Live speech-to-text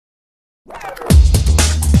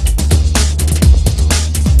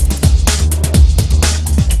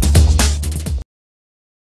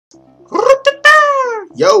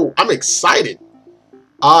I'm excited.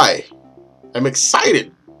 I am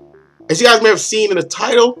excited. As you guys may have seen in the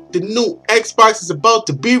title, the new Xbox is about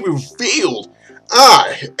to be revealed.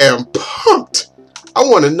 I am pumped. I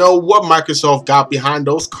want to know what Microsoft got behind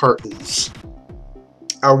those curtains.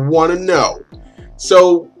 I want to know.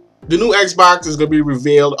 So, the new Xbox is going to be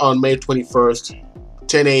revealed on May 21st,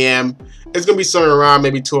 10 a.m. It's going to be somewhere around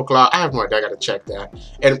maybe 2 o'clock. I have no idea. I got to check that.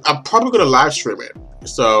 And I'm probably going to live stream it.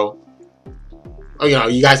 So, you know,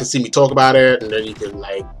 you guys can see me talk about it. And then you can,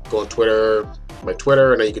 like, go on Twitter, my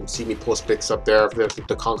Twitter. And then you can see me post pics up there of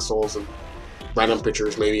the consoles and random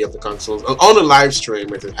pictures maybe of the consoles. On the live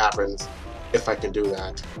stream if it happens. If I can do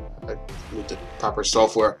that. I need the proper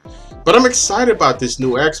software. But I'm excited about this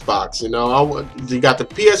new Xbox. You know, you got the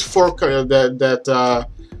PS4 that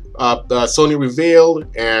Sony revealed,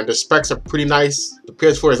 and the specs are pretty nice. The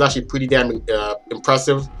PS4 is actually pretty damn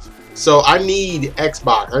impressive. So I need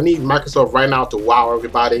Xbox. I need Microsoft right now to wow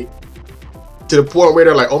everybody to the point where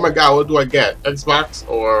they're like, oh my god, what do I get? Xbox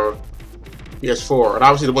or PS4? And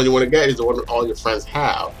obviously the one you want to get is the one that all your friends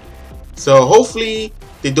have. So hopefully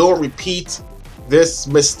they don't repeat this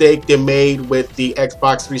mistake they made with the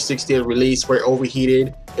Xbox 360 release where it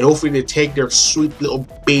overheated, and hopefully they take their sweet little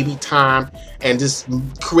baby time and just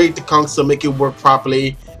create the console, make it work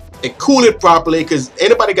properly and cool it properly, because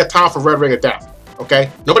anybody got time for Red Ring of Death,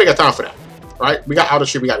 okay? Nobody got time for that, right? We got other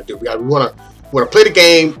shit we got to do. We want to play the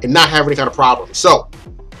game and not have any kind of problem. So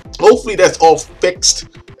hopefully that's all fixed,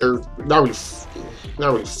 or not really fixed.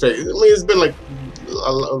 I mean, it's been like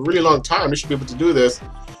a really long time. They should be able to do this.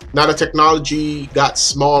 Now the technology got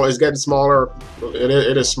smaller, it's getting smaller.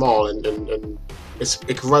 It is small, and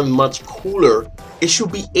it can run much cooler. It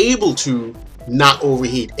should be able to not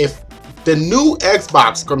overheat. If the new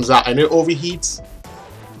Xbox comes out and it overheats,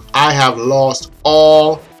 I have lost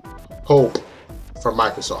all hope for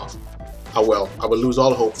Microsoft. I will lose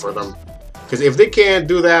all hope for them. Because if they can't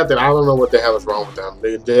do that, then I don't know what the hell is wrong with them.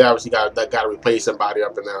 They obviously got to replace somebody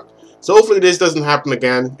up in there. So hopefully this doesn't happen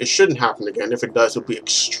again. It shouldn't happen again. If it does, it'll be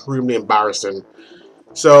extremely embarrassing.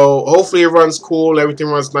 So hopefully it runs cool, everything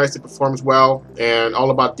runs nice, it performs well, and all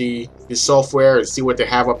about the software, and see what they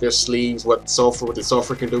have up their sleeves, what the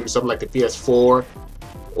software can do with something like the PS4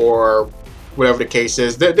 or whatever the case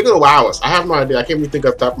is. They're gonna wow us. I have no idea. I can't even think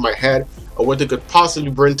off the top of my head of what they could possibly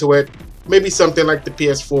bring to it. Maybe something like the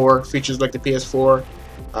PS4, features like the PS4.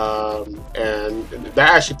 And that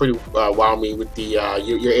actually pretty wow me with the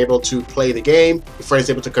you're able to play the game, your friends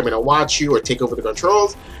able to come in and watch you or take over the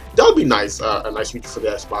controls. That would be nice, a nice feature for the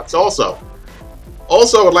Xbox.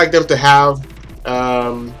 Also I would like them to have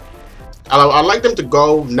I'd like them to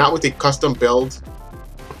go not with a custom build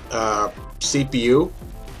CPU,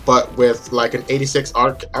 but with like an 86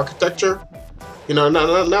 architecture. You know,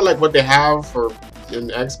 not like what they have for in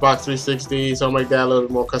Xbox 360, something like that, a little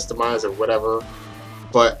bit more customized or whatever.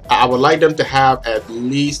 But I would like them to have at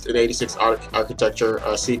least an 86 architecture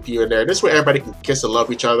CPU in there. This way everybody can kiss and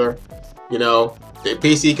love each other. You know, the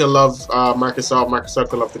PC can love Microsoft, Microsoft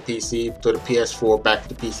can love the PC, to the PS4, back to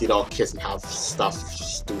the PC, they'll kiss and have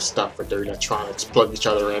stuff, do stuff with their electronics, plug each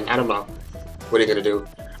other in. I don't know what they're gonna do.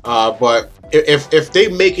 But if they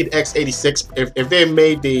make it x86, if they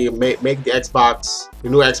made make the Xbox, the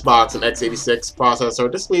new Xbox, an x86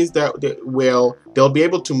 processor, this means that they'll be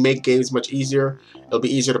able to make games much easier. It'll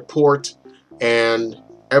be easier to port, and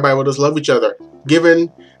everybody will just love each other. Given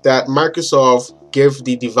that Microsoft give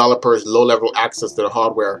the developers low-level access to the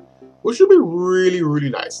hardware, which would be really, really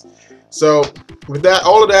nice. So with that,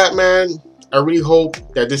 all of that, man, I really hope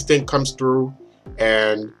that this thing comes through,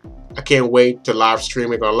 and I can't wait to live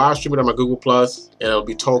stream it. I'm gonna live stream it on my Google Plus, and I'll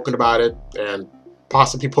be talking about it and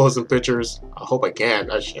possibly posting pictures. I hope I can.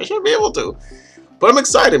 I should be able to. But I'm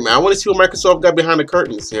excited, man. I want to see what Microsoft got behind the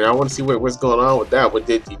curtains. You know, I want to see what's going on with that.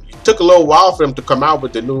 It took a little while for them to come out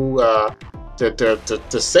with the new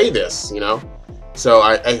to say this. You know, so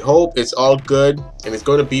I hope it's all good, and it's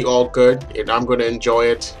going to be all good, and I'm going to enjoy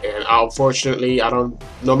it. And unfortunately,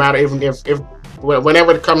 no matter even if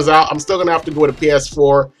whenever it comes out, I'm still gonna have to go with a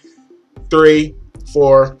PS4, 3,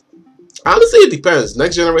 4. Honestly, it depends.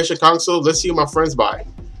 Next generation console, let's see what my friends buy.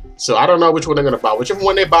 So I don't know which one they're gonna buy. Whichever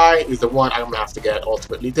one they buy is the one I'm gonna have to get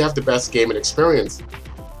ultimately. They have the best gaming experience.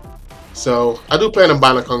 So I do plan on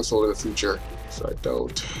buying a console in the future. So I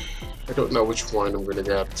don't know which one I'm gonna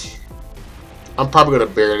get. I'm probably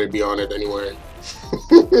gonna barely be on it anyway.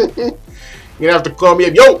 You're gonna have to call me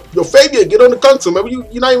up. Yo, Fabian, get on the console. Maybe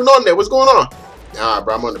you're not even on there. What's going on? Nah,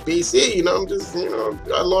 bro, I'm on the PC. You know, I'm just, you know,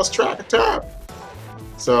 I lost track of time.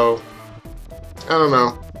 So I don't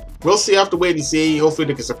know. We'll see. I have to wait and see. Hopefully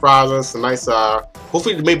they can surprise us. A nice,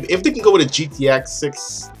 hopefully maybe if they can go with a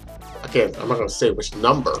GTX I'm not gonna say which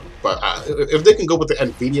number, but if they can go with the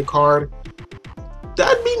NVIDIA card,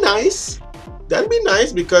 that'd be nice. That'd be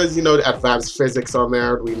nice because, you know, the advanced physics on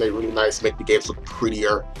there would be really nice, make the games look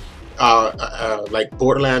prettier. Like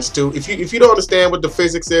Borderlands 2. If you don't understand what the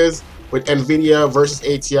physics is with NVIDIA versus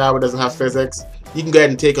ATI, which doesn't have physics, you can go ahead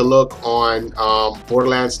and take a look on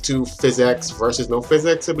Borderlands 2 physics versus no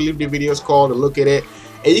physics, I believe the video is called, and look at it.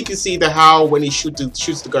 And you can see that how when he shoots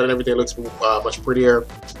the gun and everything looks much prettier.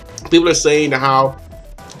 People are saying how,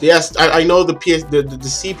 yes, I know the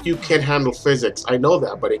CPU can handle physics. I know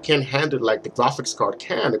that, but it can't handle like the graphics card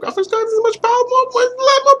can. The graphics card is much more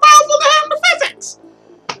powerful to handle physics.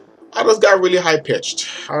 I just got really high pitched.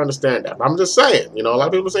 I understand that, but I'm just saying, you know, a lot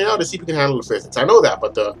of people are saying, oh, the CPU can handle the physics. I know that,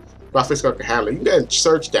 but the graphics card can handle it. You can go and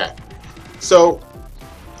search that. So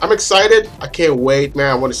I'm excited. I can't wait, man.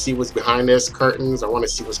 I want to see what's behind this curtains. I want to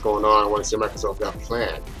see what's going on. I want to see what Microsoft got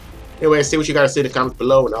planned. Anyway, see what you guys say in the comments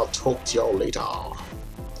below, and I'll talk to y'all later.